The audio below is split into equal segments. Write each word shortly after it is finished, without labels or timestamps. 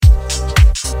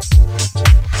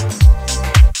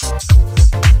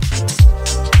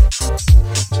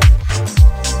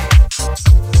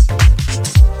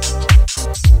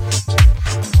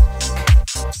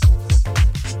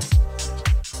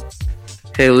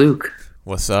Hey Luke,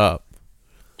 What's up?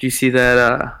 do you see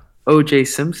that OJ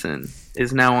Simpson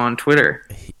is now on Twitter?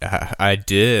 I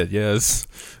did, yes.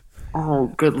 Oh,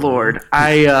 good lord.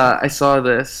 I saw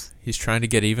this He's trying to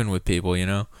get even with people.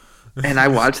 and I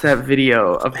watched that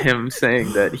video of him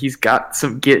saying that he's got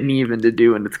some getting even to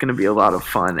do and it's going to be a lot of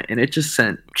fun, and it just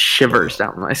sent shivers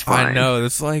down my spine. I know,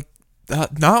 it's like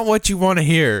not what you want to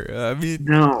hear. I mean,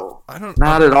 No, I don't.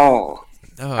 not at all.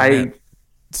 Oh, I man.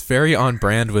 It's very on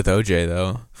brand with OJ,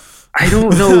 though. I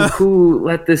don't know who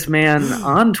let this man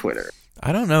on Twitter.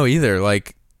 I don't know either.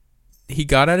 Like, he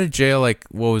got out of jail, like,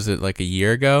 what was it, like a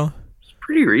year ago?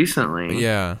 Pretty recently.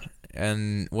 Yeah.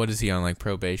 And what is he on, like,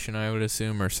 probation, I would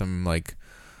assume, or some, like,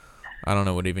 I don't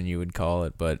know what even you would call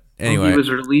it, but anyway. Well, he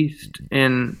was released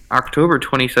in October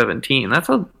 2017. That's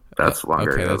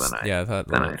longer Okay, ago that's, than yeah, that,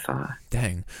 I thought.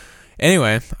 Dang.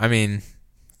 Anyway, I mean,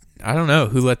 I don't know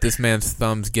who let this man's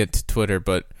thumbs get to Twitter,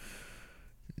 but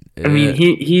I mean,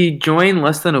 he joined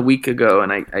less than a week ago,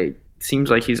 and I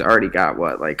seems like he's already got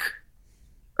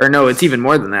or no, it's even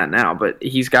more than that now. But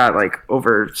he's got like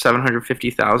over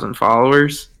 750,000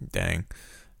 followers. Dang,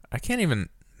 I can't even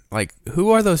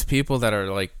who are those people that are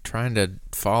like trying to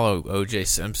follow OJ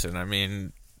Simpson? I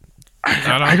mean,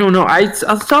 I don't know. I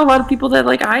saw a lot of people that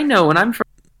I know, and I'm from.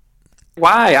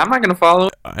 Why? I'm not gonna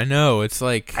follow. I know it's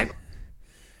like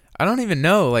I don't even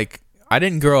know. Like, I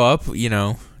didn't grow up.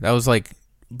 That was like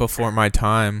before my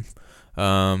time.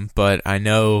 But I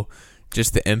know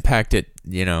just the impact it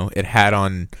had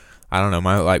on, I don't know,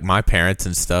 my parents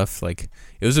and stuff. Like,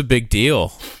 it was a big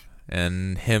deal,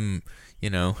 and him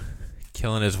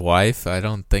killing his wife, I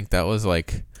don't think that was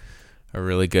like a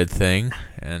really good thing.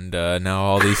 And now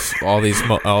all these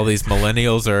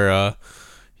millennials are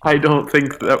I don't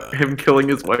think that him killing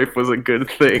his wife was a good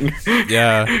thing.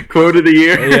 Yeah. Quote of the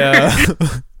year. Yeah.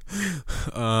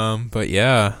 But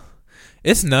yeah,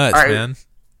 it's nuts, man.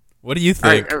 What do you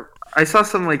think? I saw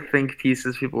some think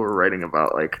pieces people were writing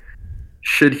about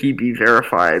should he be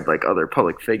verified like other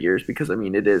public figures, because I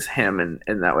mean it is him,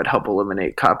 and that would help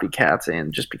eliminate copycats,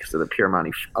 and just because of the pure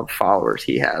amount of followers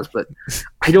he has. But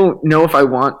I don't know if I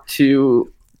want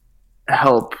to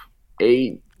help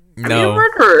a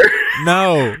murderer.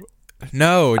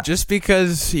 No, just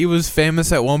because he was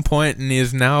famous at one point and he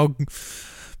is now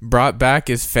brought back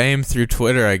his fame through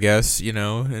Twitter, I guess,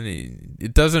 and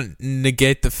it doesn't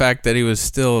negate the fact that he was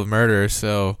still a murderer.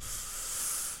 So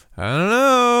I don't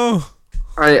know.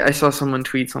 I saw someone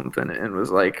tweet something and was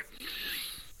like,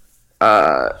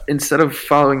 instead of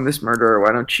following this murderer,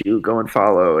 why don't you go and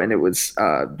follow? And it was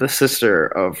the sister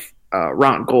of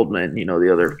Ron Goldman,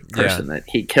 the other person that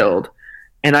he killed.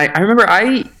 And I remember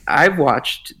I've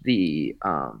watched the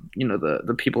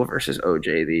the People versus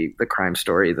OJ, the crime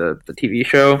story, the TV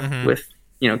show with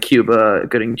Cuba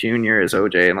Gooding Jr. as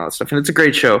OJ and all that stuff, and it's a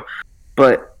great show.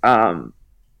 But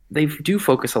they do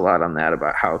focus a lot on that,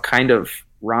 about how kind of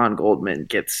Ron Goldman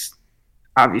gets,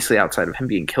 obviously outside of him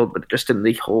being killed, but just in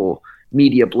the whole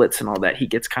media blitz and all that, he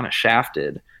gets kind of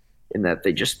shafted in that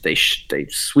they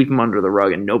sweep him under the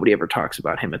rug and nobody ever talks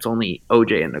about him. It's only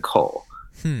OJ and Nicole.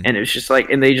 And it's just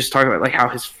and they just talk about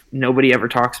how nobody ever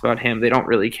talks about him. They don't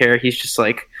really care. He's just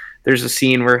there's a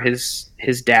scene where his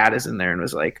dad is in there and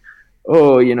was like,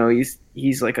 oh,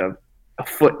 he's like a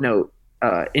footnote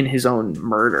in his own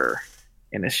murder.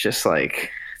 And it's just I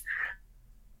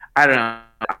don't know,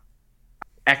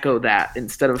 echo that.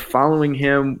 Instead of following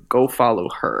him, go follow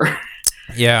her.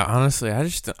 Yeah, honestly, I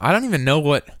don't even know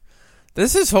what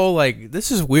this is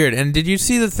this is weird. And did you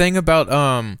see the thing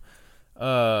about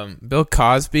Bill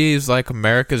Cosby is like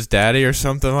America's daddy or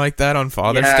something like that on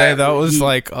Father's Day? That was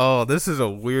oh, this is a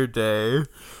weird day.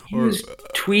 He was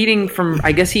tweeting from,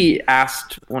 I guess he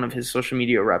asked one of his social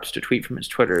media reps to tweet from his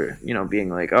Twitter, being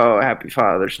like, oh, happy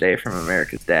Father's Day from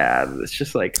America's dad. It's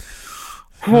just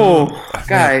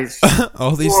guys.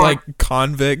 All these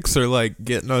convicts are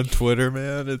getting on Twitter,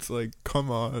 man. It's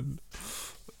come on.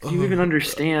 Do you even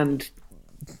understand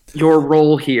your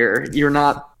role here?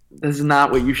 This is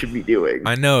not what you should be doing.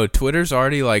 I know. Twitter's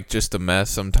already just a mess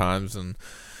sometimes, and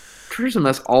Twitter's a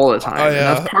mess all the time. Oh, yeah.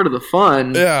 And that's part of the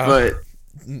fun. Yeah. But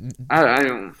I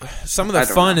don't. Some of the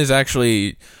fun is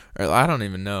actually, I don't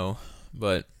even know.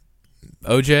 But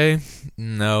OJ,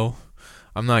 no,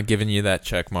 I'm not giving you that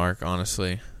check mark,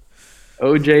 honestly.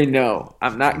 OJ, no,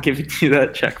 I'm not giving you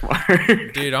that check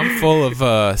mark. Dude, I'm full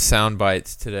of sound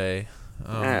bites today.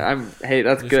 Hey,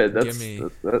 that's good.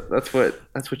 That's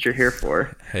what you're here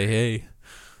for. Hey,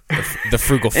 the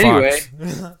frugal fox. Anyway,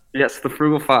 yes, the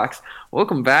frugal fox.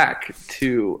 Welcome back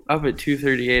to Up at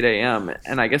 2:38 a.m.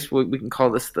 And I guess we can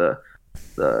call this the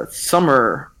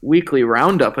summer weekly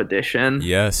roundup edition.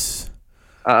 Yes.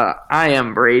 I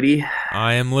am Brady,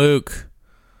 I am Luke.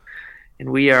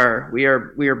 and we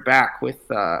are back with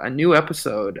a new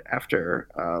episode after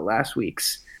last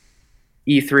week's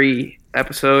E3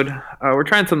 episode. We're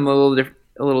trying something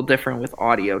a little different with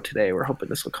audio today. We're hoping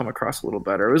this will come across a little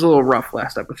better. It was a little rough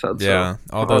last episode, Yeah,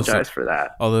 so I apologize for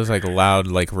that. All those like loud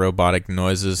like robotic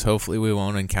noises. Hopefully, we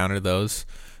won't encounter those.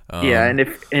 Yeah, and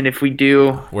if we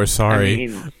do, we're sorry. I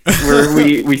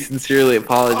mean, we sincerely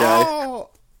apologize.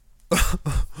 What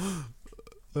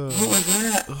was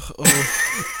that?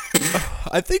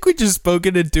 I think we just spoke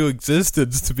it into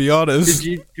existence, to be honest.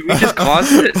 Did we just cause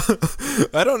it?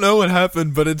 I don't know what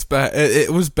happened, but it's back.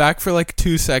 It was back for like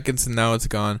 2 seconds, and now it's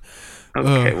gone.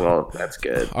 Okay, well, that's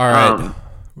good. All right.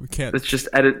 We can't. That's just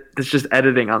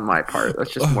editing on my part.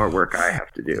 That's just more work I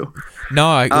have to do.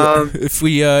 No, if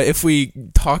we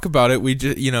talk about it, we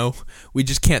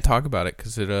just can't talk about it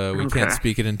because we can't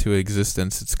speak it into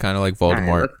existence. It's kind of like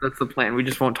Voldemort. Right, that's the plan. We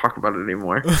just won't talk about it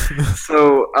anymore.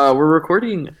 So we're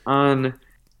recording on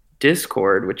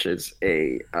Discord, which is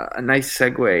a nice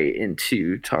segue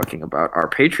into talking about our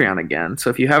Patreon again. So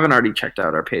if you haven't already checked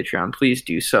out our Patreon, please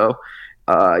do so.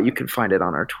 You can find it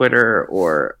on our Twitter,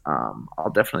 or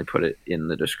I'll definitely put it in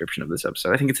the description of this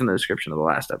episode. I think it's in the description of the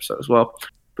last episode as well.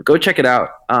 But go check it out.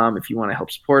 If you want to help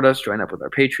support us, join up with our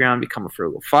Patreon, become a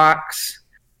Frugal Fox.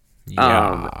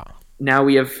 Yeah. Now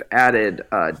we have added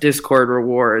Discord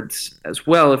rewards as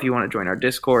well. If you want to join our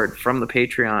Discord from the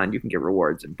Patreon, you can get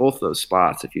rewards in both those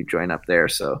spots if you join up there.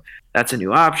 So that's a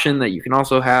new option that you can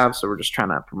also have. So we're just trying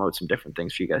to promote some different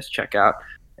things for you guys to check out.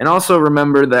 And also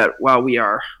remember that while we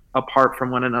are apart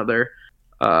from one another,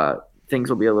 things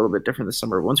will be a little bit different this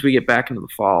summer. Once we get back into the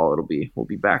fall, we'll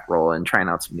be back rolling, trying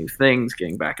out some new things,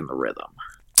 getting back in the rhythm.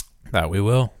 That we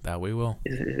will.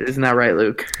 Isn't that right,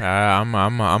 Luke? I'm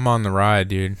on the ride,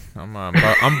 dude. I'm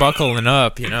buckling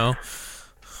up. I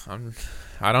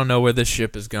don't know where this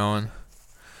ship is going.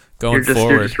 Forward.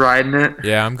 You're just riding it.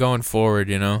 Yeah, I'm going forward.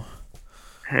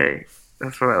 Hey,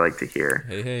 that's what I like to hear.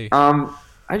 Hey.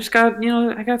 I just got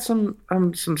I got some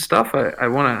stuff I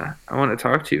wanna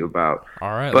talk to you about. All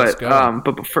right, but let's go.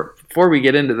 But before we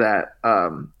get into that,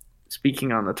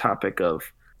 speaking on the topic of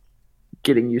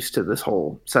getting used to this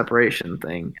whole separation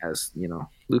thing, as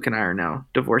Luke and I are now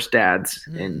divorced dads,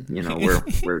 and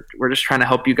we're just trying to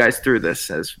help you guys through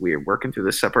this as we're working through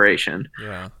this separation.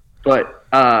 Yeah. But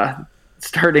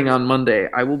starting on Monday,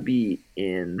 I will be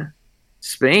in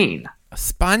Spain.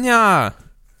 España.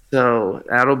 So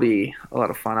that'll be a lot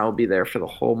of fun. I will be there for the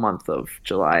whole month of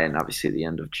July and obviously the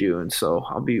end of June. So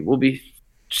we'll be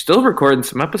still recording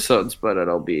some episodes, but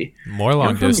it'll be more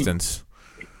long distance.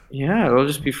 Yeah, it'll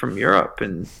just be from Europe,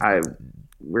 and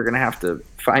we're gonna have to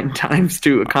find times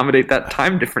to accommodate that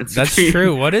time difference. That's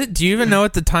true. Do you even know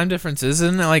what the time difference is?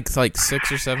 Isn't it like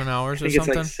 6 or 7 hours or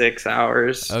something? I think it's like 6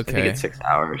 hours. Okay. I think it's 6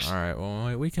 hours. All right.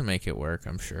 Well, we can make it work,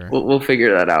 I'm sure. We'll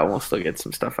figure that out. We'll still get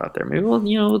some stuff out there. Maybe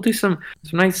we'll do some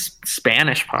nice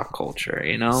Spanish pop culture.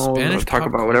 We'll talk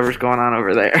about whatever's going on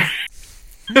over there.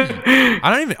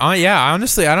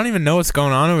 Honestly, I don't even know what's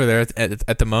going on over there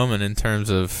at the moment in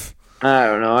terms of. I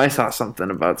don't know. I saw something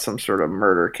about some sort of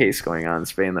murder case going on in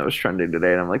Spain that was trending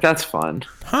today, and I'm like, that's fun.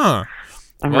 Huh.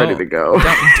 I'm ready to go.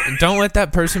 Don't let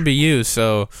that person be you,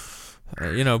 so,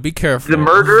 be careful. The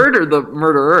murdered or the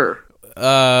murderer?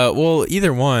 Well,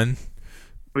 either one.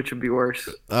 Which would be worse?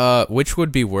 Which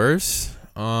would be worse?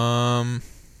 I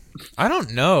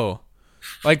don't know.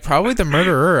 Like, probably the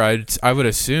murderer, I would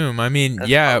assume. I mean,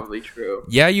 That's probably true.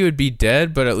 Yeah, you would be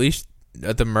dead, but at least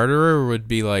the murderer would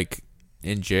be, like,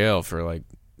 in jail for like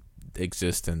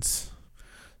existence.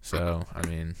 So I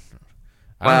mean,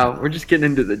 we're just getting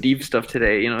into the deep stuff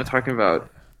today. Talking about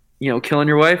killing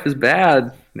your wife is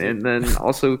bad, and then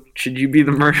also should you be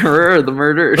the murderer or the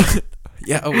murdered?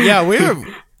 yeah.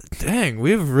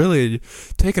 We've really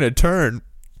taken a turn.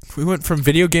 We went from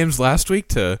video games last week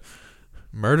to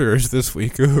murderers this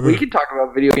week. We can talk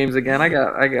about video games again. I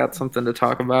got something to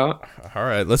talk about. All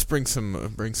right, let's bring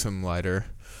some lighter.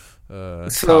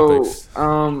 Let's talk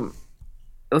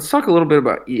a little bit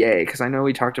about EA, because I know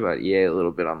we talked about EA a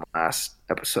little bit on the last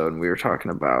episode, and we were talking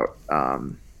about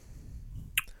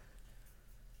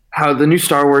how the new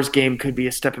Star Wars game could be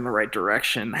a step in the right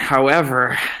direction.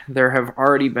 However, there have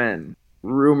already been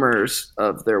rumors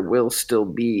of there will still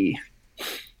be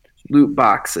loot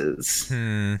boxes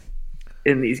in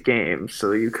these games,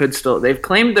 so you could still. They've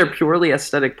claimed they're purely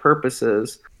aesthetic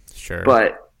purposes, sure,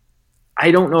 but I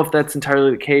don't know if that's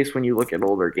entirely the case when you look at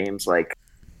older games, like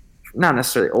not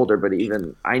necessarily older, but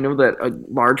even I know that a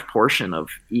large portion of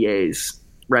EA's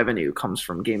revenue comes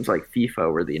from games like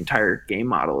FIFA, where the entire game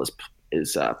model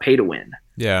is pay to win.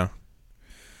 Yeah.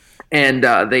 and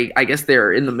I guess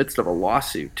they're in the midst of a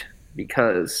lawsuit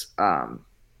because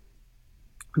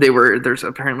there's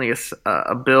apparently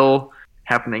a bill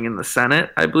happening in the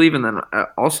Senate, I believe, and then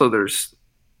also there's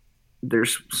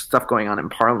stuff going on in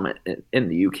Parliament in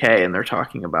the UK, and they're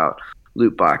talking about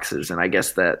loot boxes, and I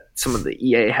guess that some of the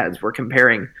EA heads were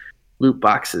comparing loot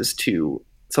boxes to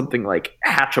something like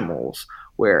Hatchimals,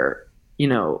 where, you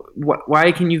know,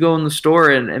 why can you go in the store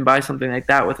and buy something like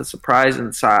that with a surprise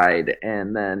inside,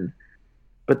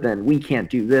 but then we can't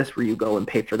do this where you go and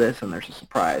pay for this and there's a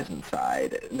surprise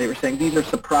inside. They were saying these are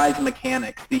surprise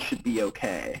mechanics, these should be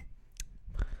okay.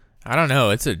 I don't know.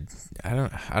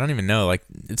 I don't even know. Like,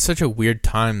 it's such a weird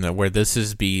time where this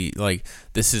is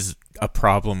a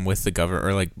problem with the government,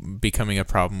 or like becoming a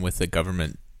problem with the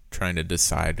government trying to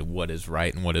decide what is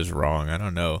right and what is wrong. I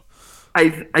don't know.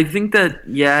 I think that,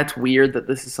 yeah, it's weird that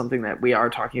this is something that we are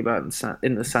talking about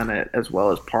in the Senate as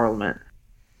well as Parliament,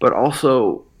 but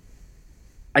also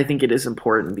I think it is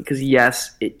important because,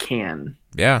 yes, it can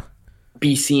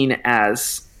be seen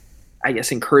as, I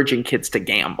guess, encouraging kids to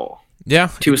gamble. Yeah,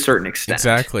 to a certain extent.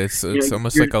 Exactly. It's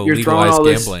almost like a legalized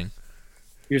gambling.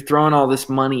 You're throwing all this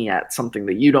money at something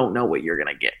that you don't know what you're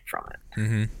going to get from it.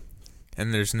 Mm-hmm.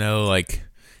 And there's no, like,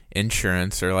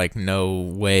 insurance or, like, no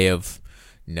way of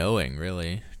knowing,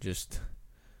 really. Just,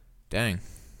 dang.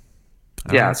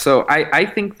 Yeah, so I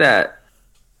think that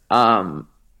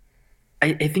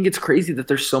I think it's crazy that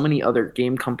there's so many other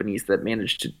game companies that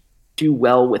manage to do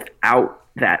well without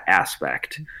that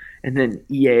aspect. And then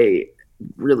EA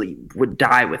really would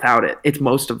die without it. It's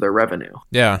most of their revenue.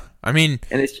 Yeah, I mean,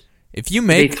 and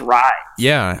they thrive.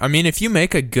 Yeah, I mean, if you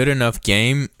make a good enough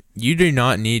game, you do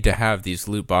not need to have these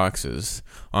loot boxes,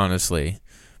 honestly.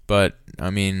 But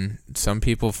I mean, some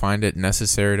people find it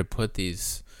necessary to put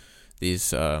these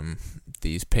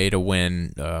pay to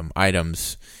win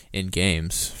items in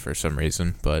games for some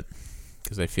reason, but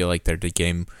because I feel like the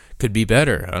game could be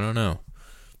better. I don't know.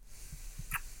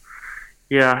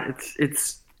 Yeah,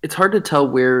 it's hard to tell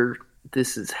where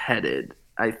this is headed.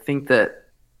 I think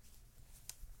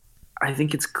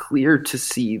it's clear to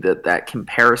see that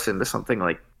comparison to something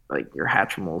like your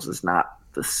Hatchimals is not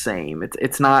the same.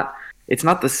 It's not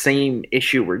the same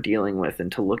issue we're dealing with,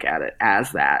 and to look at it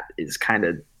as that is kind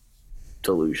of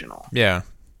delusional. Yeah.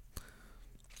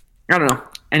 I don't know.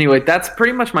 Anyway, that's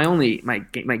pretty much my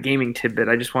gaming tidbit.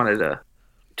 I just wanted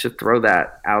to throw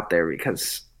that out there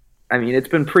because, I mean, it's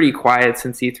been pretty quiet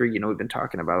since E3. You know, we've been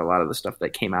talking about a lot of the stuff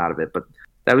that came out of it, but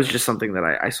that was just something that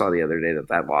I saw the other day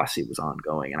that lawsuit was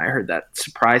ongoing, and I heard that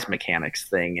surprise mechanics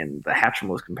thing and the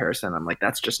Hatchimals comparison. I'm like,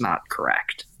 that's just not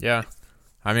correct. Yeah.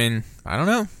 I mean, I don't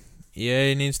know.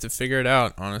 EA needs to figure it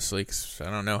out, honestly, because I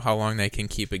don't know how long they can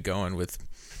keep it going with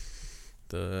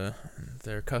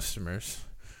their customers.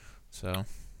 So,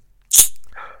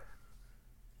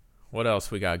 what else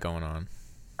we got going on?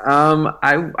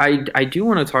 I do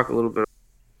want to talk a little bit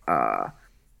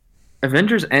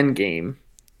Avengers Endgame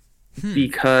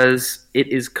because it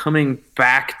is coming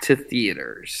back to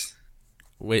theaters.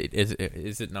 Wait,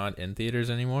 is it not in theaters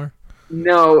anymore?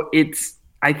 No,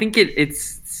 I think it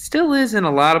still is in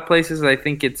a lot of places. I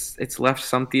think it's left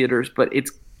some theaters, but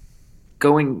it's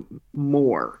going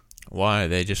more. Why?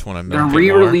 They just want to make They're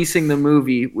re-releasing the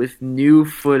movie with new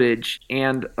footage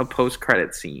and a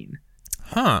post-credit scene.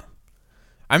 Huh.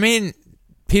 I mean,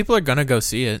 people are going to go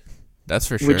see it. That's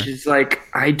for sure. Which is like,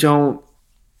 I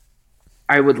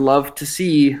would love to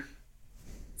see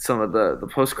some of the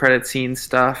post-credit scene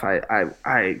stuff.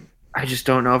 I just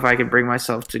don't know if I can bring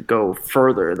myself to go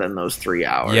further than those 3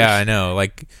 hours. Yeah, I know.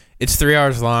 Like, it's 3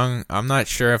 hours long. I'm not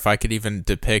sure if I could even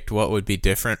depict what would be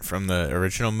different from the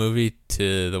original movie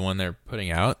to the one they're putting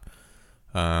out.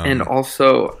 And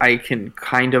also, I can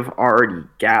kind of already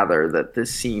gather that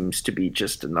this seems to be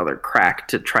just another crack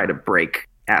to try to break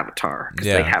Avatar,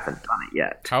 because they haven't done it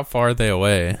yet. How far are they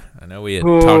away? I know we had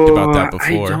talked about that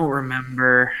before. I don't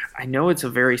remember. I know it's a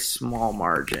very small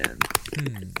margin.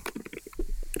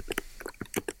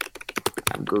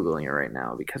 I'm Googling it right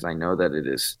now because I know that it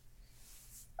is.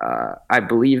 I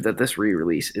believe that this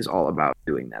re-release is all about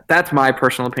doing that. That's my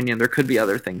personal opinion. There could be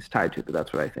other things tied to it, but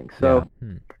that's what I think. So,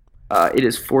 it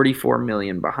is $44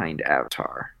 million behind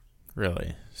Avatar.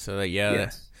 Really? So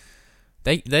yes.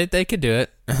 They could do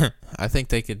it. I think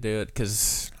they could do it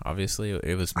because obviously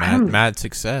it was mad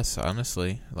success.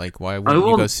 Honestly, like, why wouldn't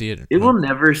you go see it? It will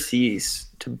never cease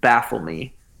to baffle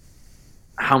me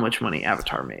how much money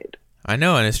Avatar made. I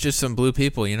know, and it's just some blue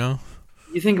people, you know.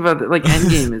 You think about it, like,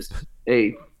 Endgame is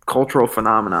a cultural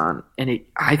phenomenon, and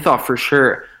I thought for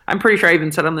sure, I'm pretty sure I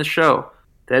even said on this show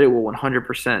that it will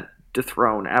 100%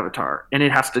 dethrone Avatar, and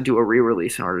it has to do a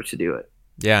re-release in order to do it.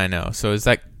 Yeah, I know. So is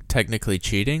that technically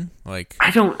cheating? Like,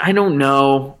 I don't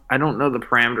know. I don't know the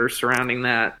parameters surrounding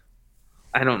that.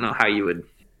 I don't know how you would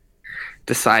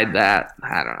decide that.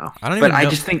 I don't know.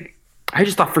 I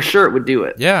just thought for sure it would do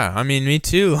it. Yeah, I mean, me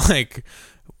too. Like,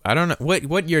 I don't know.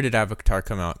 What year did Avatar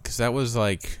come out? Because that was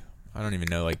like, I don't even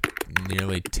know, like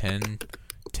nearly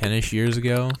 10-ish years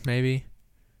ago, maybe?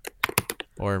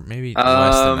 Or maybe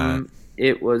less than that.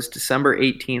 It was December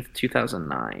 18th,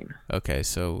 2009. Okay,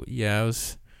 so yeah,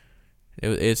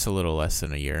 it's a little less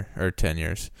than a year, or 10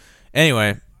 years.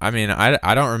 Anyway, I mean,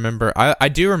 I don't remember. I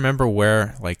do remember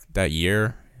where, like, that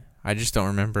year. I just don't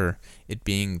remember it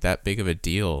being that big of a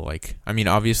deal. Like, I mean,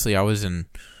 obviously I was in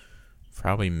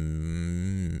probably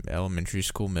elementary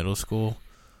school, middle school.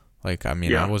 Like, I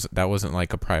mean, that wasn't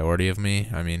like a priority of me.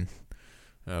 I mean,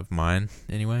 of mine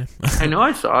anyway. I know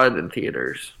I saw it in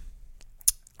theaters.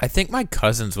 I think my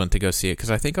cousins went to go see it because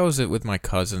I think I was with my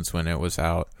cousins when it was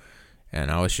out,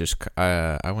 and I was just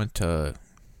I went to,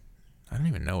 I don't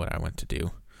even know what I went to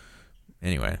do.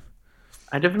 Anyway,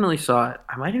 I definitely saw it.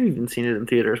 I might have even seen it in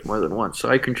theaters more than once, so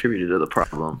I contributed to the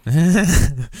problem.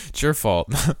 It's your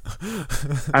fault.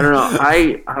 I don't know.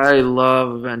 I love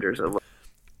Avengers.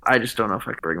 I just don't know if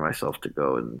I could bring myself to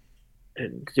go and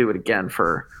do it again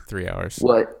for 3 hours.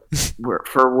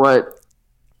 For what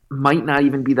might not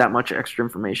even be that much extra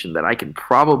information that I can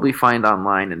probably find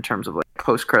online in terms of like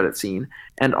post-credit scene,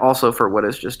 and also for what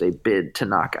is just a bid to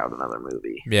knock out another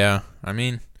movie. Yeah, I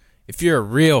mean, if you're a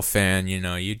real fan, you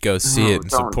know, you'd go see it and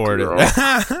support it.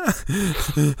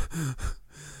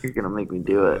 You're gonna make me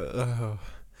do it.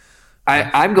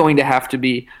 I'm going to have to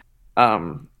be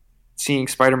seeing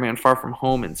Spider-Man: Far From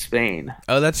Home in Spain.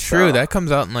 Oh, that's true. That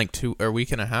comes out in like a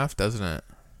week and a half, doesn't it?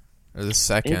 Or the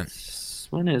second?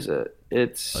 When is it?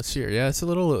 Let's see. Yeah, it's a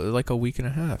little like a week and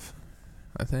a half,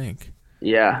 I think.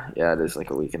 Yeah, it is like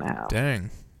a week and a half.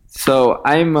 Dang. So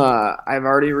I've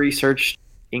already researched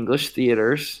English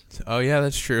theaters. Oh yeah,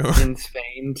 that's true. In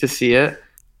Spain to see it.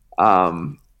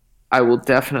 I will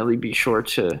definitely be sure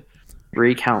to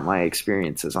recount my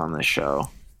experiences on this show.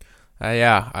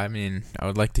 Yeah, I mean, I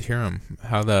would like to hear them.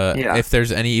 If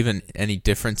there's any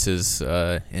differences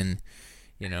in,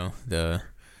 you know,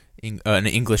 an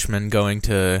Englishman going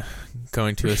to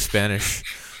a Spanish.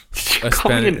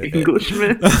 An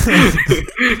Englishman.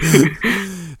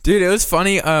 Dude, it was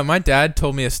funny. My dad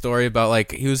told me a story about,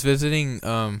 like, he was visiting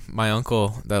my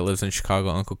uncle that lives in Chicago,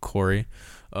 Uncle Corey,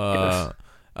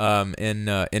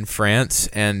 in France,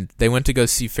 and they went to go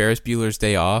see Ferris Bueller's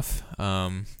Day Off.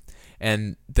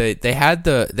 And they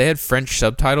had French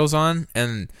subtitles on,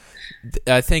 and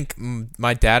I think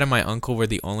my dad and my uncle were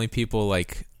the only people,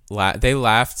 like, they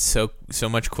laughed so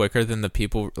much quicker than the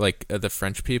people, like, the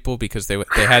French people, because they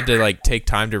had to, like, take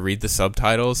time to read the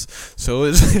subtitles. So it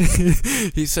was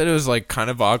he said it was, like, kind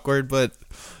of awkward, but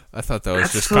I thought that was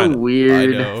That's just so kind of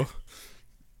weird. I know.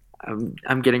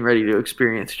 I'm getting ready to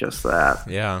experience just that.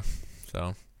 Yeah.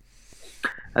 So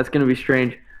that's gonna be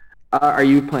strange. Are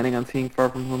you planning on seeing Far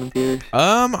From Home in theaters?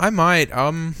 I might.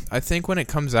 I think when it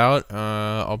comes out,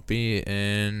 I'll be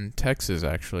in Texas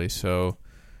actually. So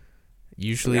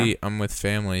usually I'm with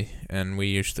family, and we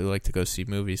usually like to go see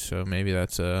movies. So maybe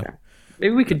that's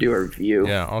maybe we could do a review.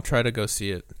 Yeah, I'll try to go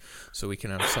see it, so we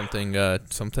can have something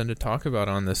to talk about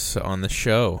on the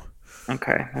show.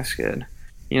 Okay, that's good.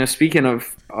 You know, speaking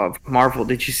of Marvel,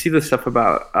 did you see the stuff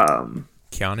about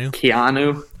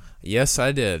Keanu? Yes,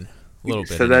 I did. A little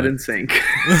bit. So that in sync.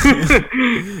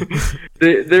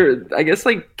 I guess,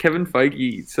 like, Kevin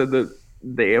Feige said that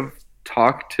they've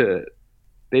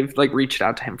like reached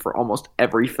out to him for almost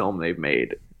every film they've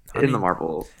made in the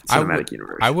Marvel Cinematic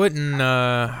Universe. I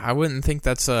wouldn't think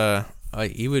that's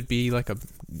he would be like a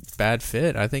bad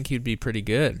fit. I think he'd be pretty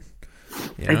good.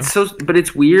 You know? But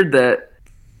it's weird that,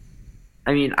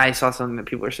 I mean, I saw something that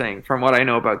people are saying, from what I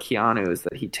know about Keanu, is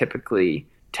that he typically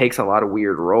takes a lot of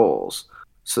weird roles.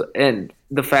 So, and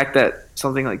the fact that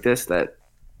something like this that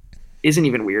isn't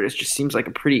even weird, it just seems like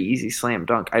a pretty easy slam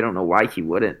dunk. I don't know why he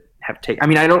wouldn't have taken. I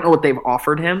mean, I don't know what they've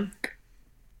offered him,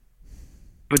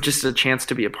 but just a chance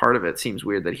to be a part of it seems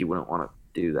weird that he wouldn't want to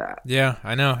do that. Yeah,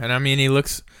 I know. And I mean, he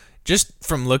looks, just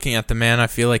from looking at the man, I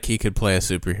feel like he could play a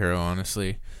superhero,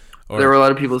 honestly. There were a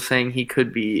lot of people saying he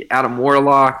could be Adam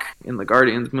Warlock in the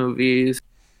Guardians movies,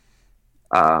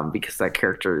 because that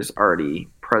character is already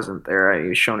present there. He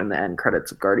was shown in the end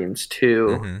credits of Guardians 2.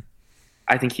 Mm-hmm.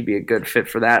 I think he'd be a good fit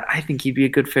for that. I think he'd be a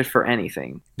good fit for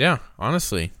anything. Yeah,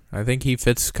 honestly. I think he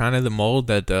fits kind of the mold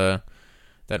that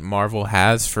Marvel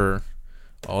has for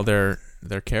all their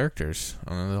characters,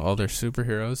 all their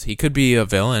superheroes. He could be a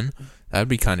villain. That'd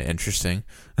be kind of interesting.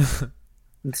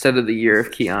 Instead of the year of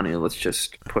Keanu, let's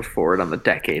just push forward on the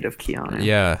decade of Keanu.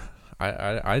 Yeah.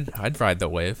 I'd ride the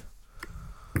wave.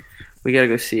 We gotta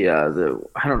go see I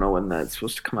don't know when that's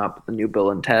supposed to come out, but the new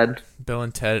Bill and Ted. Bill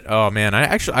and Ted. Oh man,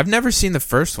 I've never seen the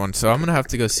first one, so I'm gonna have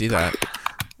to go see that.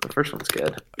 The first one's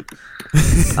good.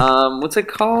 What's it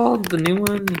called? The new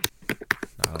one?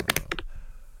 I don't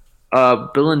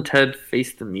know. Bill and Ted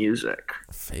Face the Music.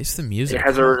 Face the Music. It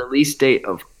has a release date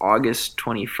of August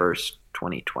 21st,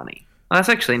 2020. Well, that's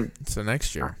actually so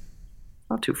next year.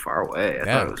 Not too far away. I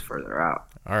thought it was further out.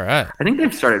 All right. I think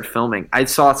they've started filming. I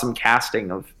saw some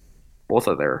casting of both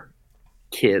of their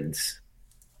kids,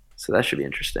 so that should be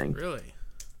interesting. Really?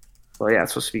 Well, yeah,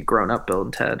 it's supposed to be grown up Bill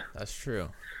and Ted. That's true.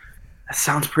 That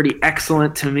sounds pretty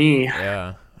excellent to me.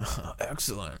 Yeah.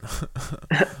 Excellent.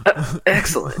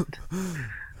 Excellent.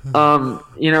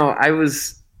 I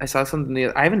saw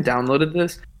something. I haven't downloaded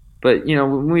this, but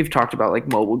when we've talked about like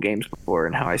mobile games before,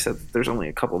 and how I said there's only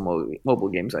a couple mobile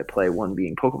games I play. One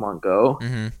being Pokemon Go.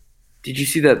 Mm-hmm. Did you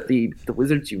see that the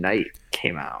Wizards Unite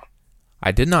came out?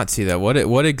 I did not see that.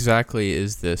 What exactly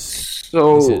is this?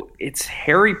 So it's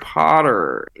Harry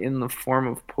Potter in the form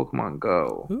of Pokemon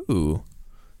Go. Ooh.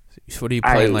 So what are you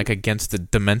playing, like against the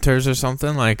Dementors or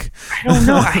something? Like I don't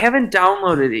know. I haven't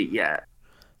downloaded it yet.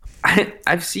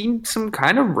 I've seen some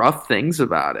kind of rough things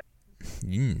about it.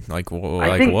 Like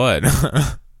what?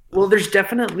 Well, there's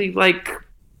definitely like,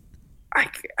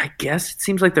 I guess it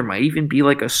seems like there might even be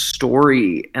like a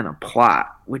story and a plot,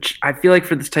 which I feel like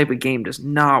for this type of game does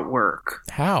not work.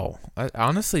 How? I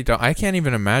honestly don't. I can't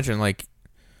even imagine. Like,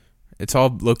 it's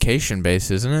all location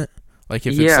based, isn't it? Like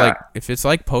if it's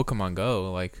like Pokemon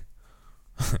Go, like.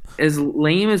 As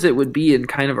lame as it would be and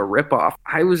kind of a ripoff,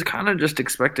 I was kind of just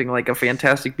expecting like a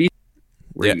Fantastic Beasts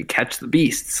where you catch the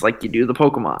beasts like you do the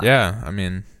Pokemon. Yeah, I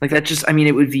mean, like that.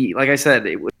 It would be, like I said,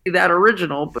 it would be that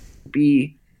original, but it would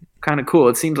be kind of cool.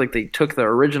 It seems like they took the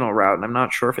original route, and I'm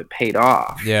not sure if it paid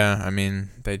off. Yeah, I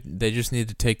mean, they just need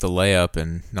to take the layup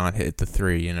and not hit the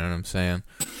 3. You know what I'm saying?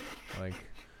 Like.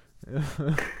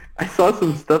 I saw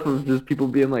some stuff of just people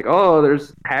being like, "Oh,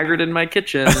 there's Hagrid in my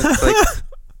kitchen." It's like.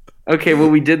 Okay, well,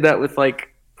 we did that with,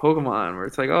 like, Pokemon, where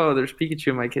it's like, oh, there's Pikachu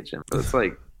in my kitchen. But it's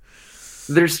like,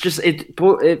 there's just,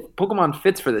 Pokemon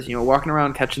fits for this, walking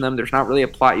around, catching them. There's not really a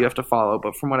plot you have to follow.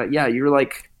 But from what you're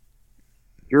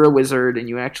a wizard, and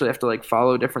you actually have to, like,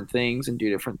 follow different things and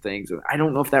do different things. And I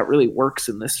don't know if that really works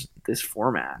in this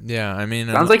format. Yeah, I mean.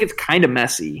 Sounds like it's kind of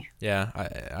messy. Yeah,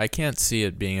 I can't see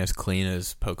it being as clean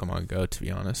as Pokemon Go, to be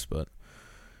honest. But,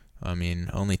 I mean,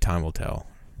 only time will tell.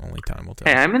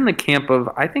 Hey, I'm in the camp of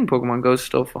I think Pokemon Go is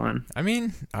still fun. I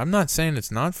mean, I'm not saying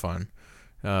it's not fun,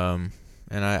 and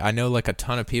I know like a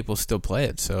ton of people still play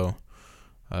it. So,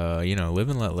 live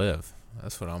and let live.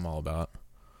 That's what I'm all about.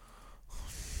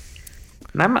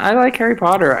 And I like Harry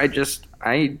Potter. I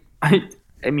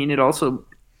mean, it also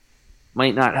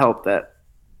might not help that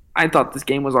I thought this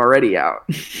game was already out.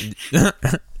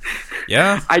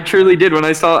 Yeah, I truly did when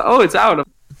I saw. Oh, it's out.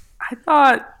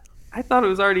 I thought it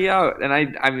was already out, and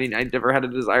I mean, I never had a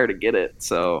desire to get it.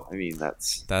 So, I mean,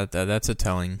 that's a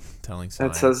telling sign.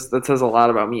 That says a lot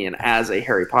about me, and as a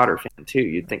Harry Potter fan too,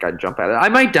 you'd think I'd jump at it. I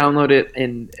might download it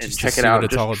and check it out,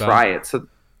 just try it, so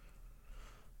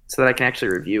that I can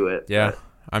actually review it. Yeah,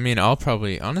 I mean, I'll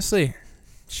probably download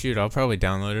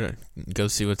it, go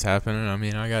see what's happening. I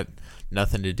mean, I got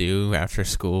nothing to do after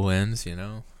school ends,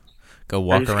 go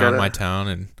walk around my town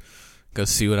and go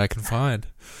see what I can find.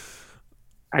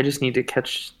 I just need to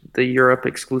catch the Europe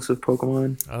exclusive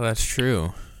Pokemon. Oh, that's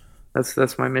true.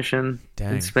 That's my mission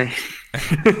in Spain.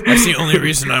 That's the only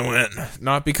reason I went,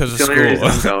 not because of school. The only reason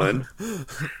I'm going.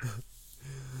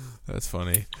 That's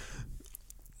funny.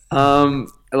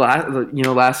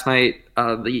 Last night,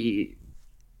 I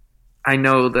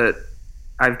know that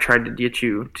I've tried to get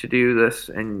you to do this,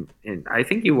 and I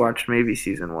think you watched maybe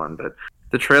season 1, but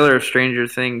the trailer of Stranger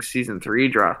Things season 3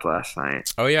 dropped last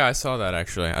night. Oh yeah, I saw that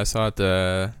actually. I saw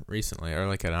it recently, or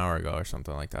like an hour ago, or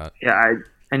something like that. Yeah,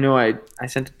 I know. I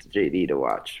sent it to JD to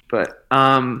watch, but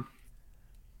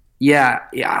yeah,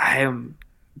 I am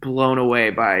blown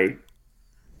away by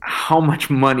how much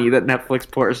money that Netflix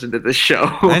pours into this show.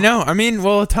 I know. I mean,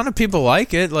 well, a ton of people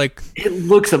like it. Like, it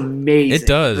looks amazing. It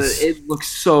does. It looks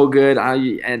so good. I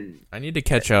need to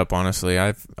catch up. Honestly,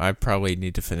 I probably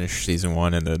need to finish season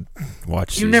 1 and then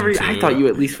watch. Season 2. I thought you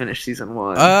at least finished season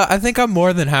 1. I think I'm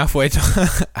more than halfway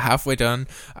done. I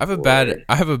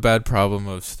have a bad problem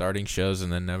of starting shows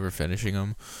and then never finishing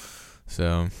them.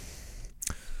 So.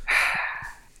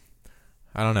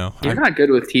 I don't know. You're not good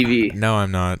with TV. No,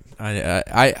 I'm not.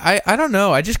 I don't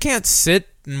know. I just can't sit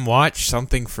and watch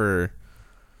something for.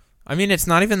 I mean, it's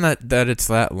not even that it's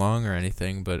that long or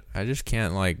anything, but I just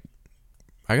can't, like.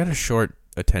 I got a short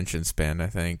attention span, I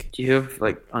think. Do you have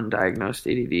like undiagnosed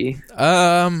ADD?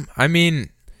 I mean,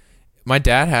 my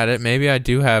dad had it. Maybe I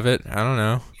do have it. I don't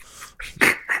know.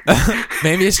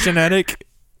 Maybe it's genetic.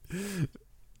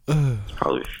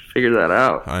 Probably figure that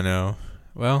out. I know.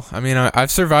 Well, I mean,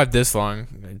 I've survived this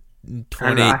long.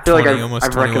 20, I feel 20, like almost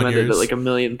I've 21 recommended years. like a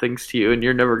million things to you, and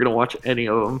you're never gonna watch any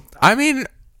of them. I mean,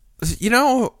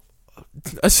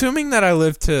 assuming that I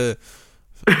live to,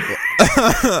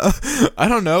 I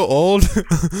don't know, old.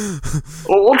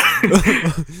 Old?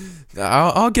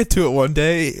 I'll get to it one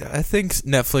day. I think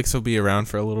Netflix will be around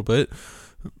for a little bit.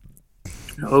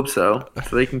 I hope so.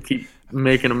 So they can keep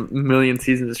making a million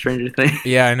seasons of Stranger Things.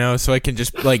 Yeah, I know. So I can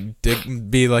just like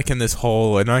be like in this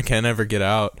hole, and I can't ever get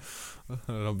out.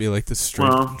 It'll be like this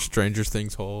Stranger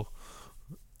Things hole.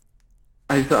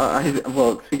 Well,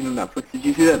 speaking of Netflix, did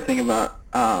you see that thing about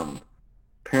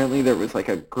apparently there was like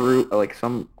a group, like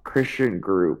some Christian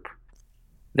group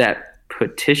that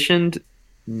petitioned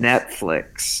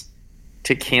Netflix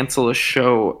to cancel a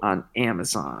show on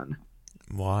Amazon.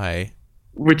 Why?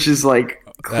 Which is like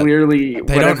clearly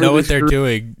they don't know what they're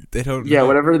doing. They don't. Yeah, know.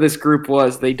 whatever this group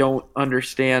was, they don't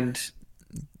understand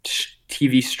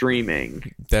TV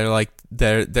streaming. They're like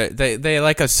they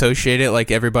like associate it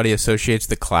like everybody associates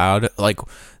the cloud. Like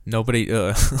nobody.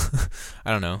 I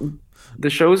don't know. The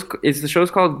show's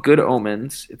called Good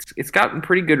Omens. It's gotten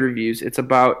pretty good reviews. It's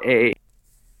about a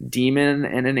demon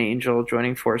and an angel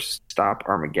joining forces to stop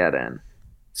Armageddon.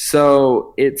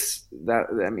 So it's that.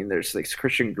 I mean, there's this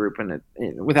Christian group, and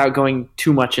without going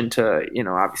too much into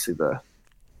obviously the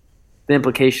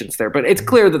implications there, but it's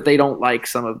clear that they don't like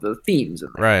some of the themes in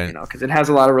there, right? Because it has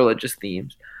a lot of religious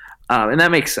themes, and that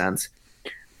makes sense.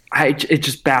 It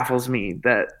just baffles me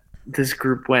that this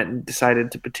group went and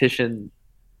decided to petition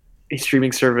a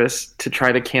streaming service to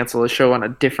try to cancel a show on a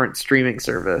different streaming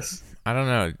service. I don't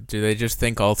know. Do they just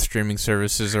think all streaming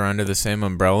services are under the same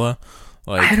umbrella?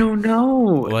 I don't know.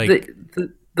 Like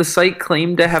the site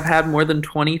claimed to have had more than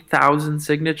 20,000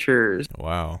 signatures.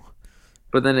 Wow.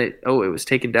 But then it was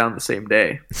taken down the same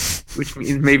day, which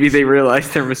means maybe they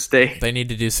realized their mistake. They need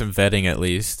to do some vetting at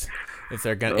least. If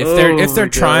they're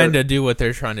trying to do what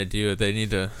they're trying to do, they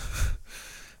need to.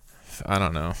 I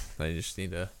don't know. They just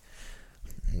need to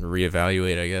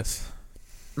reevaluate, I guess.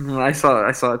 I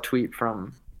saw a tweet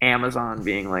from Amazon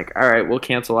being like, "All right, we'll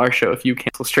cancel our show if you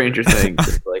cancel Stranger Things."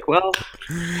 It's like,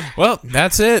 well,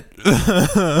 that's it.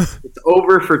 It's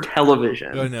over for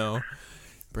television. I know.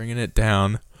 Bringing it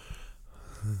down.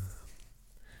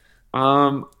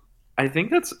 I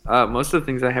think that's most of the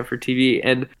things I have for TV,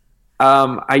 and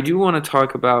I do want to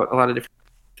talk about a lot of different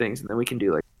things, and then we can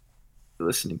do like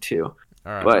listening to. All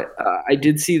right. But I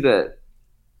did see that.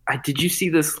 Did you see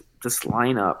this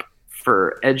lineup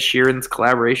for Ed Sheeran's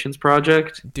collaborations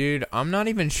project? Dude, I'm not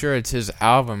even sure it's his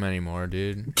album anymore,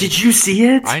 dude. Did you see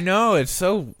it? I know,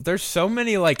 there's so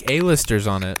many like A-listers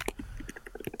on it.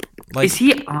 Like, is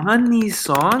he on these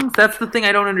songs? That's the thing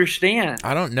I don't understand.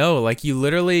 I don't know. Like, you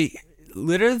literally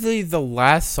the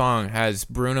last song has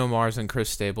Bruno Mars and Chris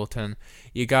Stapleton.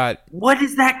 You got... What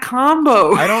is that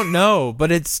combo? I don't know,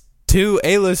 but it's two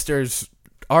A-listers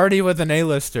already with an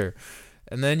A-lister.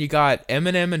 And then you got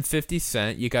Eminem and 50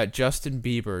 Cent. You got Justin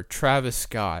Bieber, Travis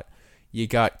Scott. You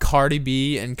got Cardi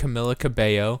B and Camila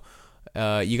Cabello.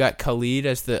 You got Khalid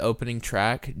as the opening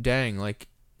track. Dang, like...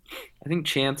 I think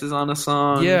Chance is on a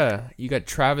song. Yeah, you got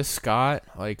Travis Scott,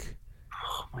 like...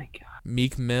 Oh my god.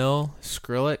 Meek Mill,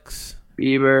 Skrillex.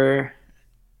 Bieber.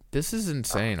 This is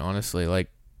insane, honestly. Like...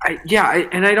 I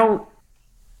don't...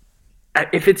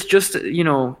 If it's just,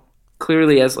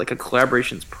 clearly as like a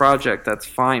collaborations project, that's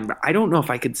fine, but I don't know if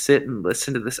I could sit and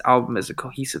listen to this album as a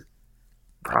cohesive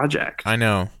project. I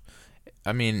know.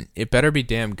 I mean, it better be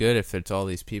damn good if it's all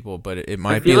these people, but it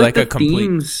might be like a complete...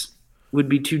 themes would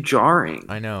be too jarring.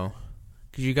 I know.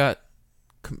 Because you got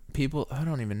people, I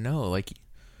don't even know, like...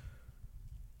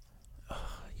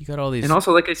 You got all these... And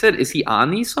also, like I said, is he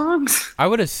on these songs? I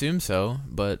would assume so,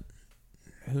 but...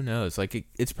 Who knows? Like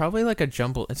it's probably like a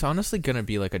jumble. It's honestly gonna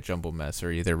be like a jumble mess,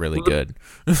 or either really good.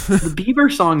 The Bieber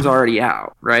song's already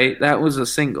out, right? That was a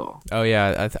single. Oh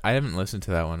yeah, I haven't listened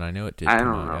to that one. I know it did. I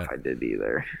don't know if I did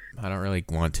either. I don't really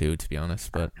want to be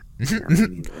honest, but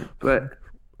but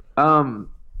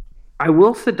I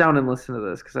will sit down and listen to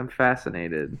this because I'm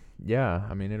fascinated. Yeah,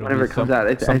 I mean, whenever it comes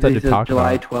out, something to talk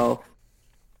July about.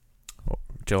 12th.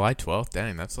 July 12th.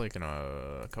 Dang, that's like in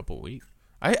a couple weeks.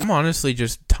 I'm honestly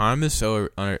just time is so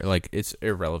like it's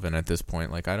irrelevant at this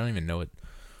point. Like I don't even know it.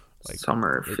 Like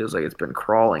summer feels like it's been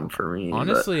crawling for me.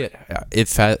 Honestly, it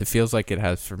feels like it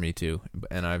has for me too.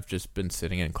 And I've just been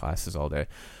sitting in classes all day.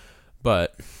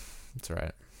 But it's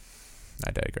alright.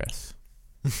 I digress.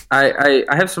 I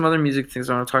have some other music things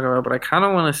I want to talk about, but I kind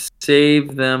of want to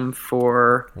save them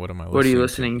for What am I what are you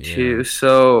listening listening to? Yeah.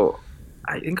 So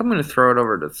I think I'm going to throw it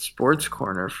over to the Sports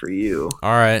Corner for you.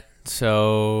 All right.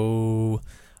 So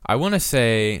I want to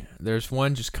say there's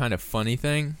one just kind of funny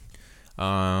thing.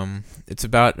 It's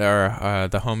about our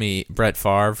the homie Brett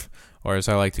Favre, or as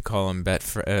I like to call him, Brett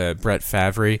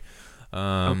Favre.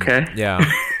 Okay. Yeah.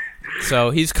 So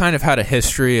he's kind of had a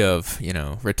history of,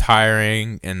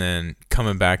 retiring and then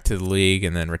coming back to the league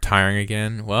and then retiring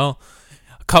again. Well,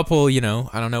 a couple, I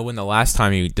don't know when the last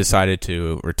time he decided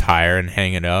to retire and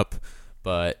hang it up,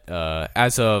 but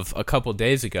as of a couple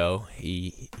days ago,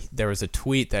 there was a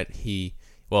tweet that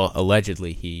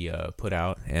allegedly he put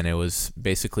out, and it was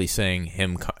basically saying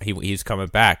he's coming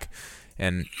back.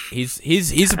 And he's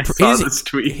this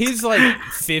tweet. He's like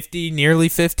 50, nearly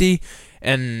 50,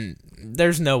 and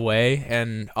there's no way.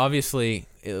 And obviously,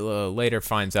 later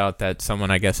finds out that someone,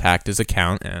 I guess, hacked his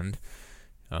account and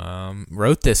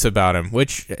wrote this about him,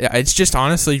 which it's just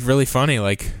honestly really funny.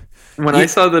 Like when I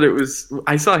saw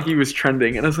I saw he was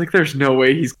trending, and I was like, "There's no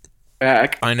way he's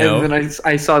back." I know. And then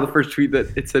I saw the first tweet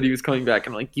that it said he was coming back,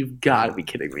 and I'm like, "You've got to be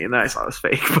kidding me!" And then I saw it was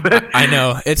fake. I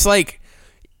know. It's like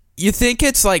you think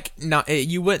it's like not.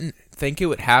 You wouldn't think it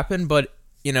would happen, but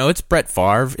it's Brett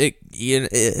Favre.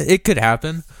 It could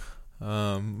happen.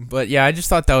 But yeah, I just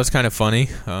thought that was kind of funny.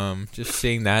 Just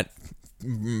seeing that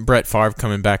Brett Favre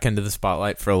coming back into the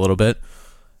spotlight for a little bit.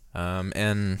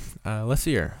 And let's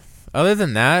see here. Other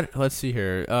than that, let's see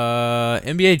here.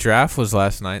 NBA draft was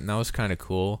last night, and that was kind of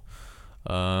cool.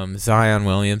 Zion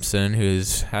Williamson,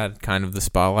 who's had kind of the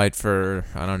spotlight for,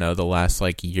 I don't know, the last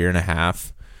year and a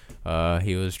half.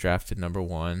 He was drafted number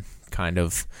 1. Kind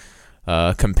of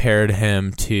compared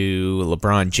him to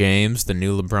LeBron James, the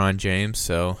new LeBron James.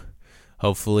 So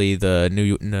hopefully the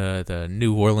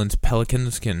New Orleans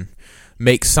Pelicans can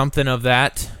make something of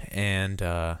that and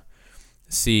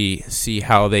see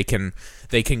how they can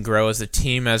grow as a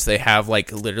team, as they have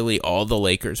literally all the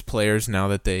Lakers players now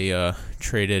that they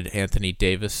traded Anthony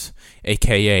Davis,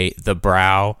 aka the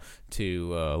Brow,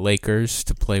 to Lakers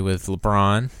to play with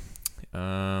LeBron.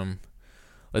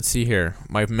 Let's see here.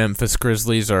 My Memphis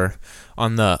Grizzlies are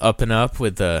on the up and up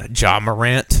with Ja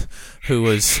Morant, who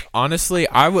was honestly,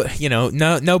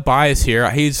 no bias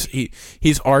here. He's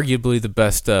arguably the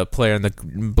best player in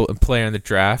the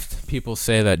draft. People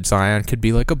say that Zion could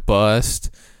be like a bust,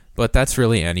 but that's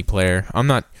really any player. I'm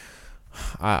not.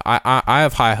 I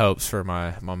have high hopes for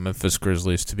my Memphis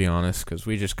Grizzlies, to be honest, because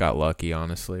we just got lucky.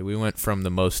 Honestly, we went from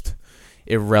the most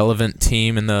irrelevant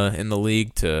team in the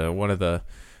league to one of the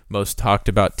most talked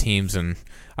about teams, and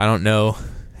I don't know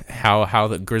how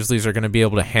the Grizzlies are going to be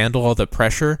able to handle all the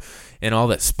pressure and all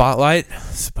that spotlight,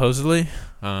 supposedly.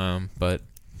 But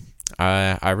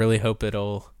I really hope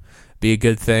it'll be a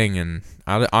good thing, and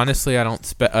honestly, I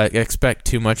don't expect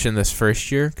too much in this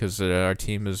first year because our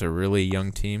team is a really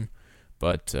young team.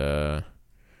 But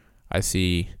I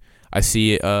see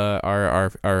our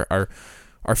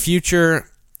future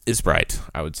is bright,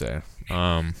 I would say.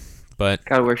 But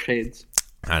gotta wear shades.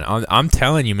 I'm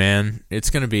telling you, man,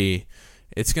 it's gonna be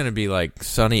like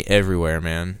sunny everywhere,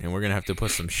 man, and we're gonna have to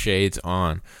put some shades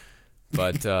on.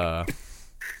 But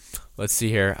let's see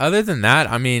here. Other than that,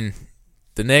 I mean,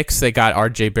 the Knicks, they got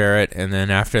R.J. Barrett, and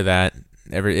then after that,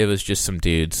 it was just some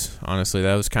dudes. Honestly,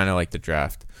 that was kind of like the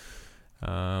draft.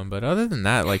 But other than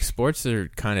that, sports are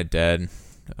kind of dead.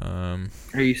 Are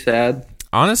you sad?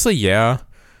 Honestly, yeah,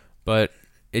 but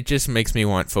it just makes me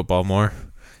want football more.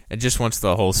 It just wants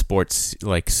the whole sports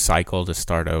cycle to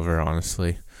start over,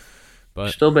 honestly.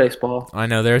 But still baseball. I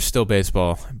know there's still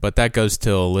baseball, but that goes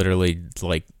till literally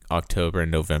October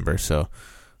and November, so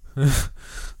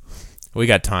we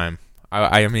got time.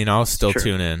 I mean, I'll still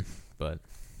tune in, but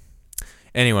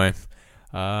anyway,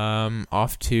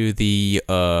 off to the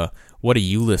what are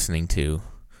you listening to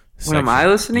section. What am I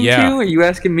listening to? Are you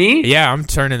asking me? Yeah, I'm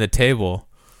turning the table.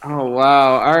 Oh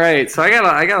wow! All right, so I got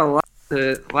a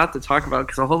lot to talk about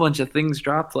because a whole bunch of things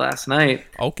dropped last night.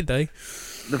 Okay.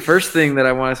 The first thing that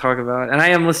I want to talk about, and I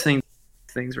am listening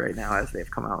to things right now as they've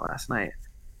come out last night.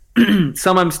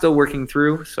 Some I'm still working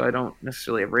through, so I don't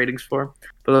necessarily have ratings for.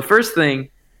 But the first thing,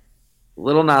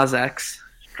 Lil Nas X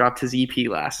dropped his EP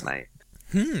last night.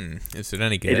 Is it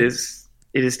any good? It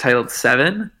is titled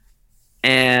 7,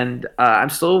 and I'm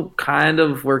still kind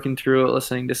of working through it,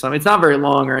 listening to some. It's not very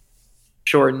long or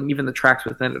short, and even the tracks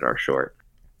within it are short.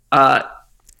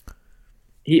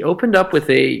 He opened up with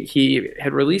he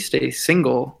had released a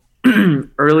single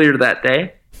earlier that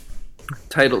day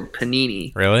titled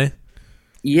Panini. Really?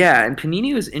 Yeah, and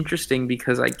Panini was interesting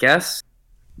because I guess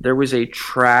there was a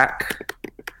track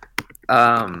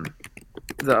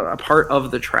a part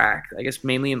of the track, I guess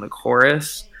mainly in the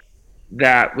chorus,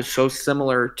 that was so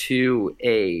similar to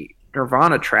a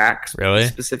Nirvana track, Really?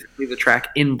 specifically the track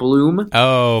 "In Bloom."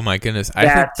 Oh my goodness!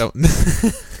 That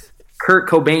Kurt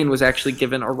Cobain was actually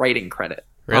given a writing credit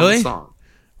on Really? the song.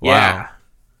 Wow. Yeah.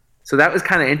 So that was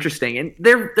kind of interesting, and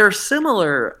they're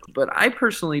similar, but I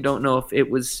personally don't know if it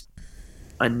was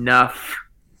enough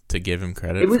to give him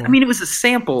credit. It was. for? I mean, it was a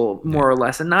sample more or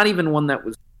less, and not even one that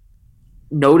was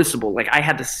noticeable. Like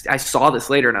I saw this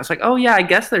later, and I was like, oh yeah, I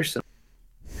guess there's some.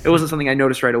 It wasn't something I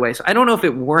noticed right away, so I don't know if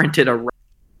it warranted a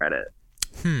credit.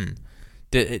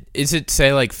 Is it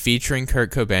say like featuring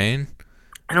Kurt Cobain?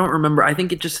 I don't remember. I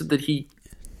think it just said that he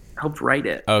helped write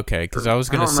it. Okay, because I was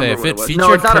gonna say if it featured.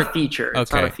 No, it's not a feature.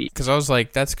 It's not a Okay, feature. because I was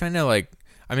like, that's kind of like.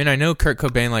 I mean, I know Kurt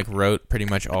Cobain like wrote pretty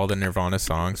much all the Nirvana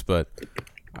songs, but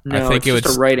No, I think it's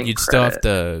just a writing you'd still have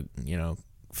to,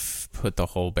 put the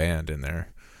whole band in there.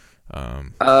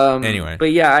 Anyway,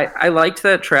 but yeah, I liked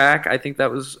that track. I think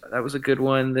that was a good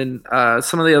one. Then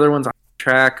some of the other ones on the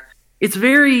track, it's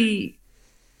very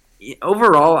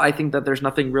overall. I think that there's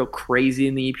nothing real crazy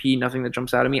in the EP, nothing that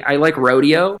jumps out at me. I like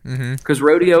Rodeo because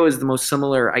Rodeo is the most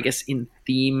similar, I guess, in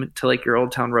theme to like your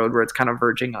Old Town Road, where it's kind of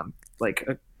verging on like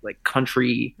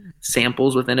country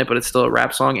samples within it, but it's still a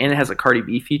rap song, and it has a Cardi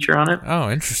B feature on it.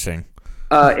 Oh, interesting.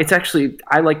 It's actually,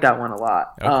 I like that one a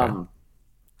lot. Okay.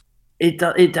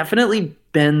 It definitely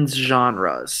bends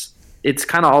genres. It's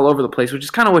kind of all over the place, which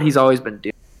is kind of what he's always been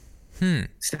doing.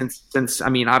 Since I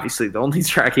mean, obviously the only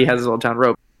track he has is Old Town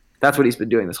Road. That's what he's been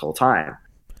doing this whole time.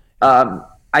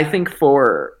 I think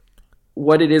for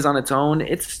what it is on its own,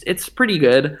 it's pretty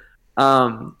good.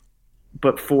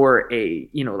 But for a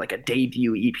like a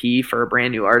debut EP for a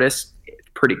brand new artist, it's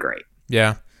pretty great.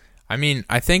 Yeah, I mean,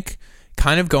 I think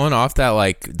kind of going off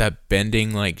that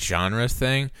bending like genre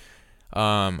thing.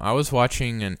 I was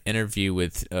watching an interview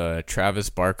with Travis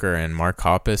Barker and Mark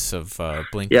Hoppus of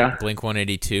Blink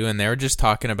 182, and they were just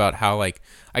talking about how like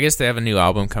I guess they have a new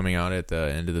album coming out at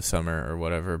the end of the summer or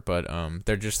whatever, but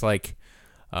they're just like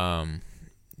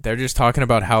they're just talking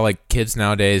about how like kids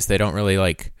nowadays, they don't really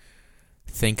like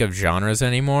think of genres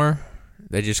anymore.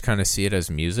 They just kind of see it as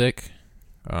music.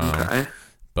 Okay.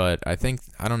 But I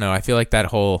don't know, I feel like that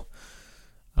whole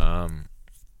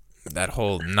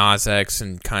Nas X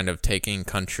and kind of taking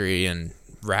country and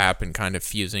rap and kind of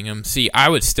fusing them. See, I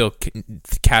would still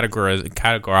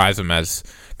categorize them as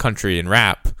country and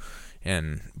rap,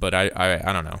 but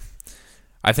I don't know.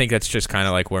 I think that's just kind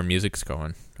of like where music's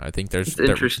going. I think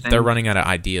they're running out of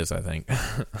ideas, I think.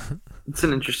 It's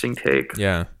an interesting take.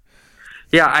 Yeah.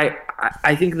 Yeah,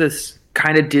 I think this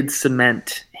kind of did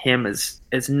cement him as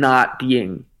not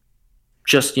being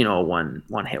just, a one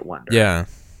hit wonder. Yeah.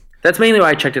 That's mainly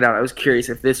why I checked it out. I was curious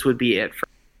if this would be it.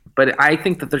 But I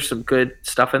think that there's some good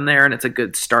stuff in there, and it's a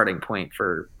good starting point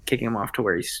for kicking him off to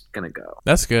where he's going to go.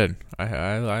 That's good.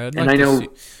 I know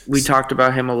we talked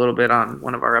about him a little bit on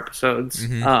one of our episodes.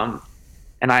 Mm-hmm.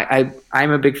 And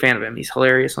I'm a big fan of him. He's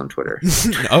hilarious on Twitter.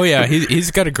 Oh, yeah.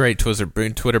 He's got a great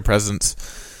Twitter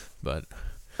presence. But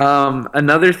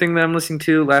another thing that I'm listening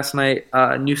to last night,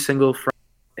 a new single from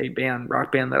a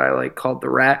rock band that I like called The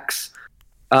Rex.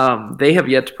 They have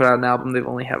yet to put out an album. They've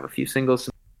only have a few singles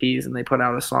and EPs, and they put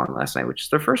out a song last night, which is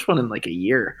their first one in like a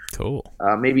year. Cool.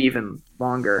 Maybe even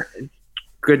longer.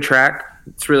 Good track.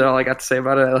 That's really all I got to say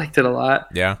about it. I liked it a lot.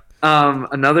 Yeah.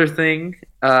 Another thing,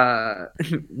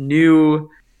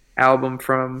 new album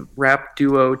from rap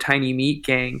duo Tiny Meat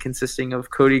Gang, consisting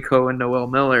of Cody Ko and Noel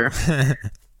Miller,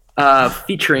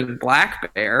 featuring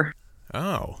Black Bear.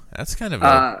 Oh, that's kind of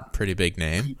a pretty big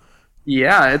name.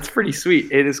 Yeah, it's pretty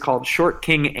sweet. It is called Short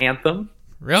King Anthem.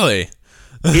 Really?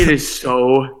 It is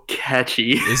so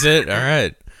catchy. Is it? All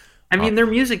right. I mean, their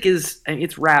music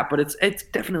it's rap, but it's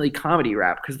definitely comedy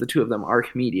rap because the two of them are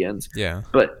comedians. Yeah.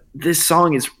 But this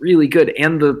song is really good,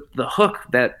 and the hook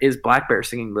that is Black Bear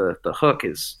singing the hook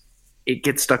it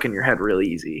gets stuck in your head really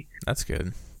easy. That's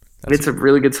good. It's a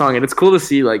really good song, and it's cool to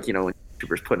see when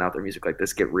YouTubers putting out their music like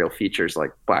this get real features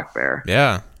like Black Bear.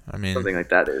 Yeah, I mean something like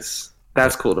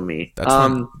that's cool to me.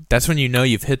 That's when you know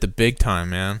you've hit the big time,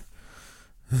 man.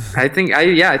 I think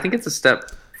it's a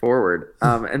step forward.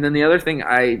 And then the other thing,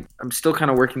 I'm still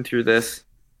kind of working through this.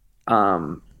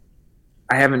 I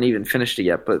haven't even finished it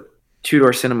yet, but Two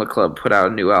Door Cinema Club put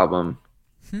out a new album.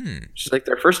 Which is like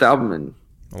their first album in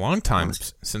a long time,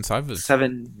 since I was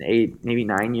 7, 8, maybe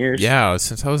 9 years. Yeah,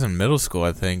 since I was in middle school,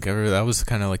 I think. That was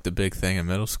kind of like the big thing in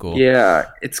middle school.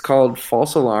 Yeah, it's called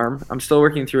False Alarm. I'm still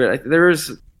working through it. There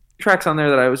was tracks on there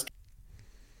that I was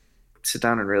sit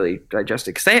down and really digest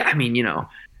it. Because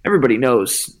everybody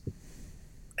knows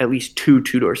at least two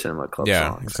Door Cinema Club songs.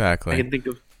 Yeah, exactly. I can think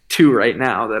of 2 right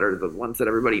now that are the ones that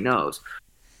everybody knows.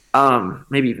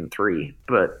 Maybe even 3,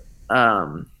 but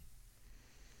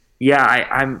yeah,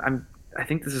 I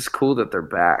think this is cool that they're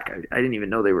back. I didn't even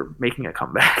know they were making a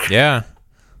comeback. Yeah,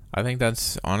 I think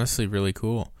that's honestly really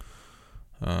cool.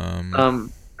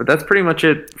 But that's pretty much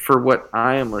it for what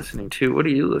I am listening to. What are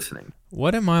you listening?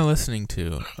 What am I listening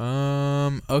to?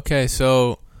 Okay,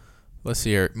 so let's see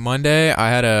here. Monday,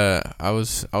 I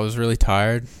was really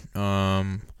tired.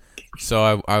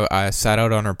 So I sat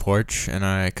out on our porch and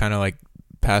I kind of like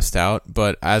passed out.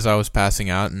 But as I was passing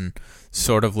out and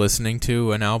sort of listening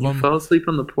to an album, you fell asleep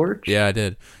on the porch? Yeah, I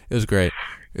did. It was great.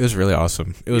 It was really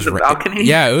awesome. It was the balcony.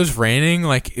 Yeah, it was raining.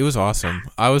 Like, it was awesome.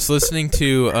 I was listening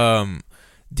to.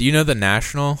 Do you know The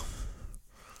National?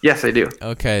 Yes, I do.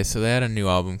 Okay, so they had a new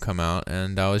album come out,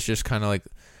 and I was just kind of like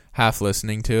half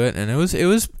listening to it, and it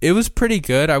was pretty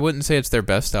good. I wouldn't say it's their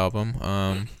best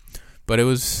album, but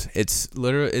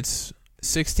it's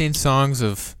 16 songs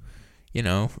of,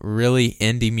 really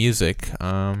indie music.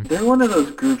 They're one of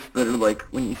those groups that are like,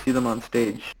 when you see them on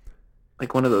stage,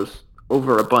 like one of those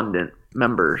overabundant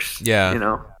members.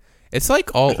 Yeah, it's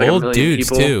like all like old dudes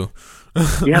people. Too.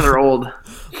 Yeah, they're old.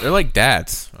 They're like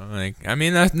dads.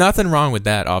 There's nothing wrong with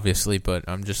that, obviously, but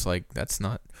I'm just like, that's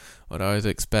not what I always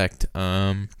expect.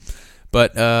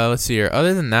 But let's see here.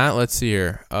 Other than that, let's see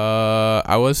here.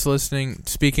 I was listening.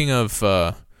 Speaking of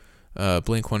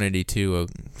Blink-182, a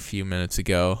few minutes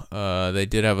ago, they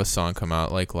did have a song come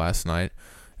out like last night.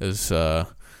 It's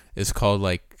called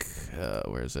like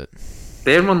where is it?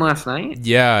 They had one last night.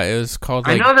 Yeah, it was called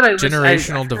like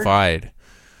Generational Divide.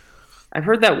 I've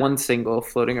heard that one single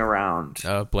floating around.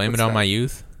 Blame It on My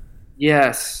Youth?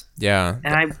 Yes. Yeah.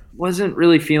 And I wasn't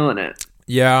really feeling it.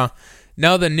 Yeah.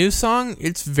 No, the new song,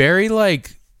 it's very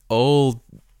like old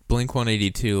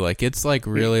Blink-182. Like, it's like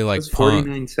really like punk.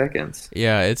 49 seconds.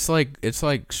 Yeah, it's like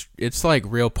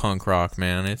real punk rock,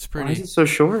 man. It's pretty. Why is it so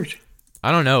short?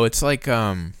 I don't know. It's like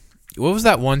what was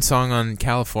that one song on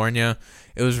California?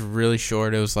 It was really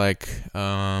short. It was like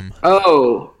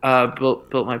built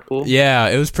my pool. Yeah,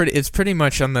 it's pretty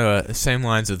much on the same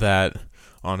lines of that,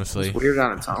 honestly. It's weird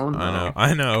on its own, though.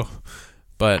 I know.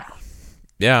 But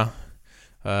yeah.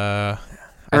 What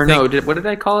did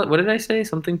I call it? What did I say?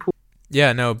 Something pool?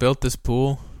 Yeah, no, built this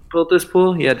pool. Built this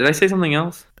pool? Yeah, did I say something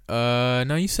else?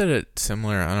 No, you said it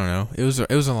similar. I don't know.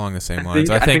 It was along the same lines.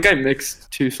 I think I mixed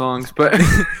 2 songs, but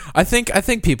I think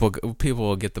people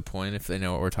will get the point if they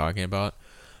know what we're talking about.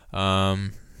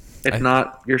 If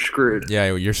not, you're screwed.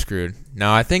 Yeah, you're screwed.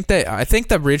 No, I think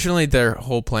that originally their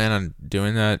whole plan on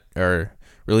doing that or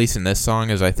releasing this song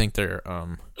is I think they're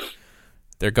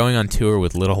going on tour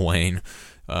with Lil Wayne.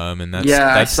 And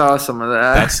I saw some of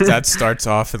that. That starts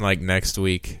off in like next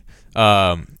week.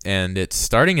 And it's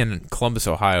starting in Columbus,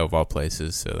 Ohio, of all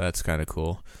places, so that's kind of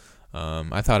cool.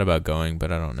 I thought about going,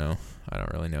 but I don't know. I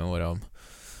don't really know what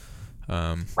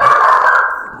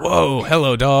whoa,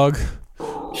 hello, dog.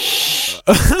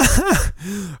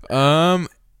 Other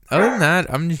than that,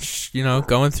 I'm just,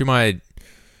 going through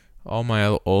all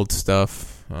my old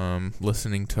stuff.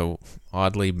 Listening to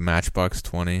oddly Matchbox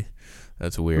 20.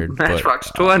 That's weird.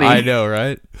 Matchbox 20. I know,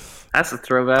 right? That's a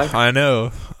throwback. I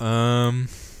know.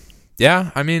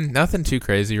 Yeah, nothing too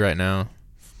crazy right now.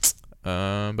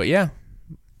 But yeah,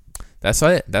 that's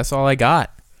it. That's all I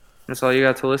got. That's all you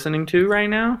got to listening to right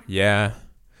now? Yeah.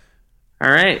 All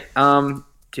right. Do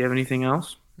you have anything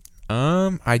else?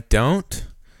 I don't.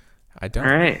 All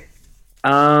right.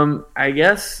 I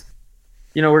guess,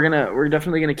 we're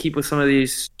definitely gonna keep with some of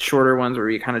these shorter ones where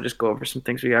we kind of just go over some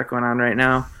things we got going on right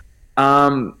now.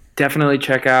 Definitely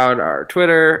check out our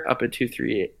Twitter up at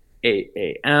 238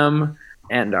 AM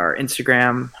and our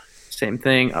Instagram, same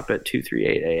thing, up at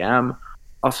 238 AM.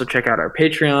 Also check out our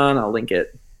Patreon. I'll link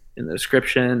it in the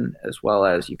description, as well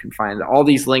as you can find all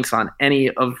these links on any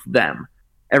of them.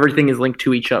 Everything is linked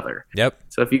to each other. Yep.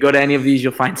 So if you go to any of these,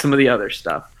 you'll find some of the other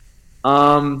stuff.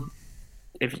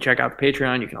 If you check out the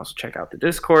Patreon, you can also check out the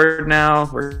Discord now.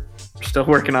 We're still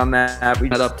working on that. We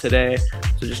got up today,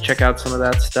 so just check out some of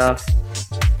that stuff.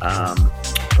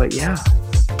 But yeah,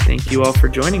 thank you all for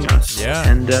joining us. Yeah.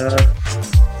 And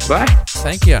bye.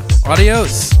 Thank you.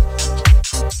 Adios.